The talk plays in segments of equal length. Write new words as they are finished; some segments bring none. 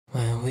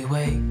When we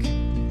wake,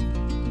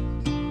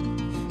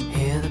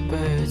 hear the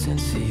birds and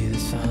see the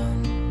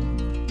sun.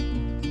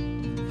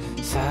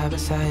 Side by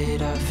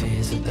side our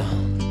fears are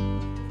done.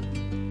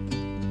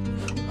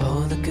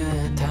 Oh, the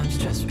good times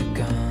just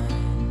begun.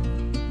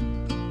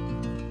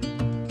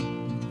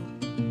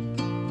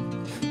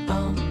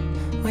 Oh,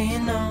 we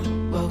know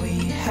what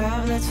we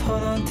have, let's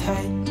hold on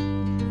tight.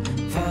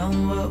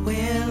 Found what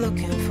we're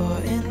looking for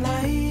in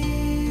life.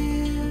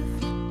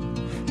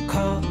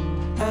 Call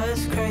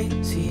us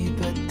crazy,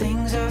 but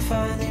things are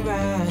finally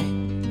right.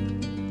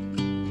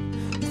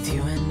 With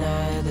you and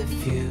I, the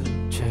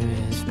future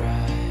is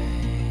bright.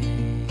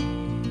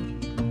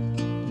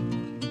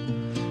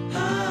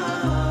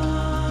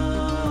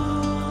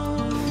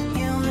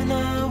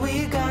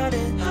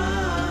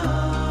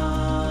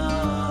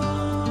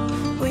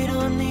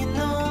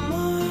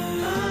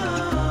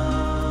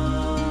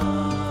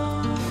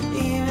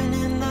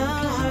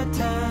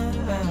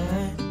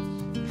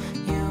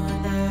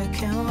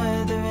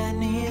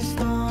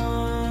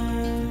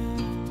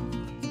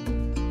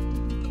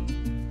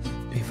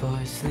 Before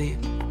I sleep,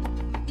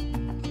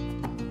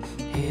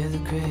 hear the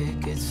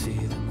crickets, see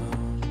the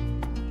moon.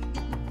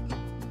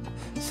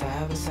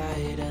 Side by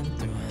side and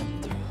through.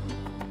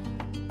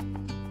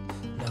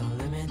 No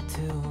limit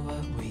to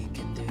what we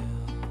can do.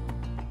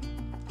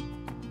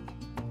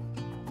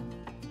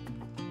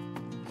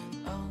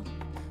 Oh,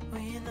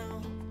 we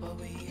know what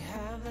we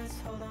have, let's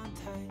hold on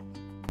tight.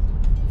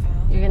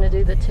 You're gonna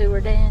do the tour,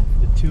 Dan?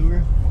 The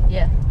tour?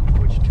 Yeah.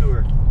 Which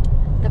tour?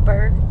 The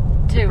bird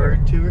tour. The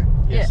bird tour?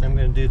 Yes, Yeah. I'm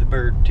going to do the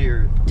bird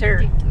tour.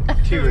 Tour.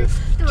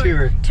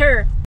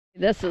 Tour.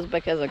 This is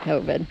because of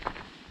COVID.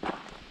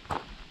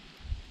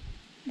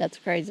 That's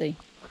crazy.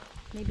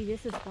 Maybe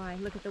this is why.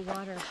 Look at the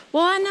water.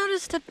 Well, I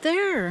noticed up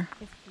there.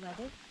 It's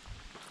flooded.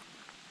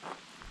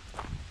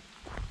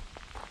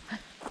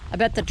 I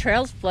bet the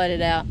trail's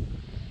flooded out.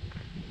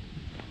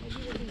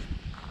 Maybe it'll be.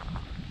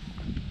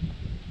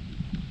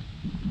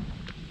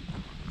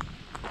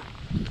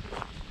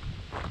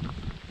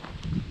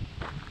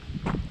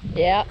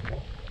 Yeah.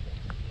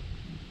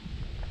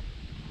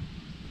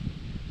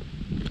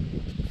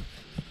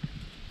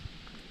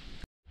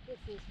 This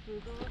is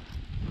Frugal.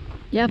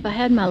 Yeah, if I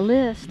had my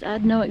list,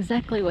 I'd know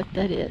exactly what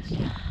that is.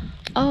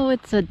 Oh,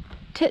 it's a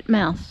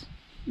titmouse.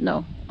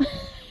 No.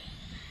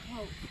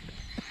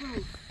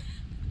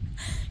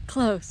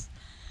 Close.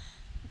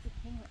 It's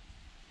a kinglet.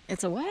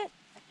 It's a what?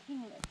 A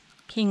kinglet.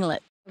 Kinglet.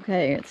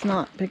 Okay, it's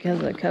not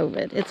because of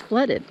COVID. It's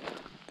flooded.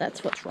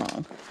 That's what's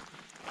wrong.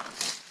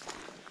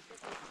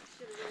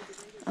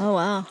 Oh,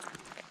 wow.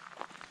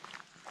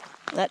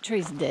 That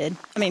tree's dead.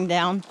 I mean,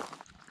 down.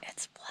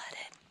 It's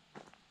flooded.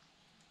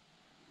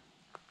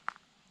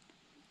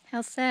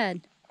 How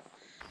sad.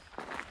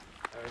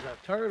 There's a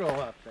turtle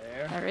up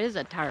there. There is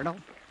a turtle.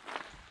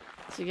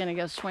 Is he gonna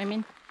go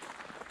swimming?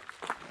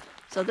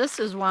 So this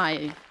is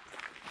why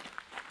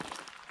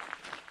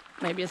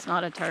maybe it's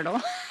not a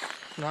turtle.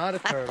 It's not a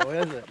turtle,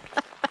 is it?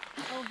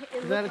 Oh,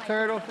 Is that a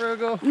turtle,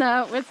 Frugal?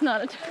 No, it's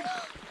not a turtle.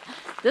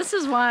 This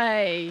is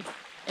why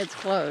it's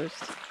closed.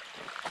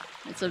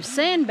 It's a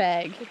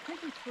sandbag. It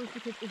could be close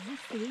because is this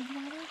sewage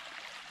water?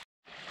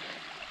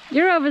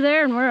 You're over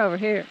there and we're over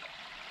here.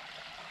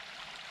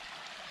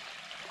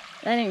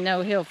 That ain't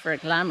no hill for a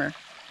climber.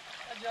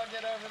 How'd y'all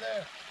get over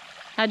there?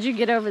 How'd you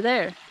get over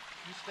there?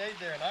 You stayed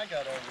there and I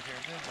got over here,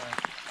 didn't I?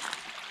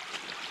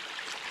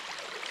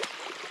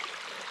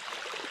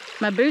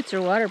 My boots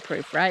are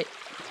waterproof, right?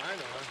 I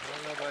know. I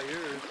don't know about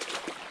yours.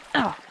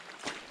 Oh,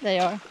 they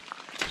are.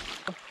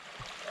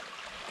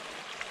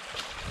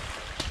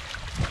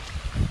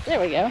 There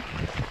we go.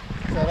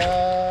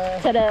 Ta-da!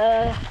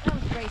 Ta-da! That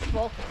was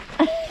graceful.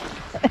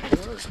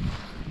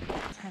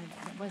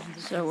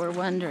 So we're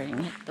wondering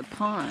if the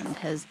pond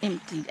has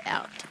emptied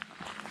out.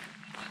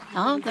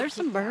 Oh, there's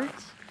some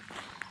birds.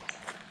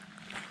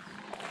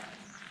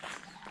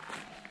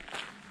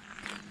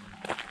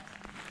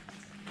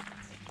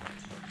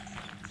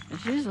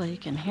 Because usually you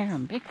can hear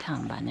them big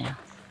time by now.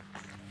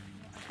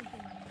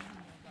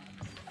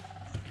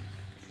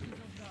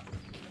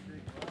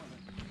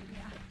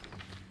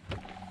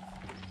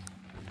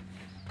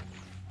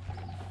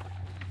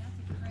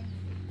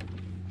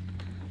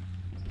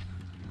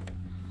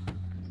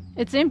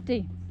 It's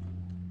empty.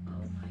 Oh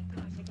my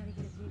gosh, I gotta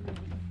get a video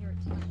to compare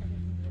it to my other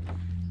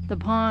video. The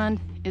pond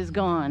is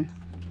gone.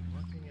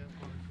 Looking up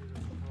onto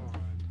the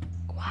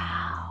pond.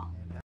 Wow.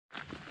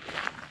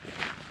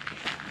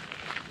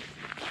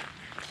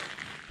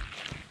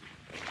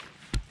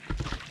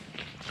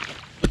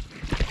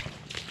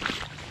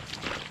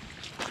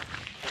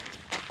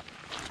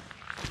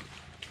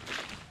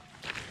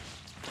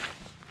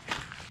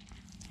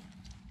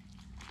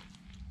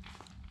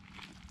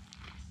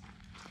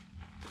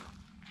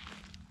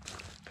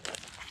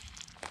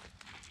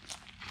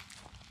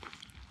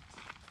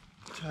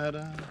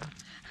 Ta-da!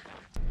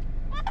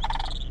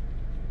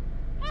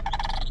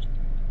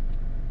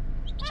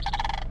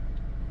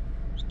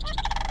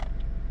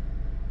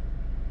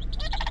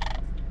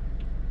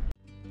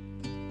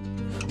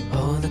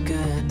 Oh, the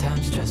good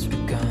times just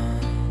begun.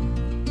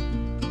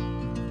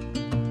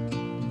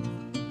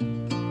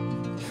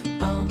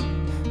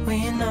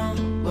 know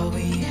what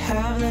we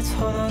have, let's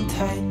hold on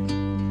tight.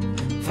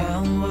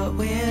 Found what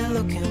we're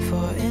looking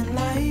for in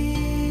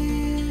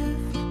life.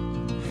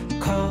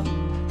 Call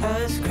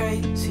us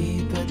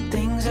crazy, but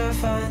things are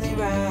finally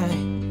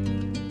right.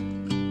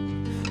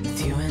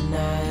 With you and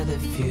I, the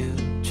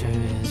future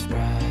is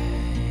bright.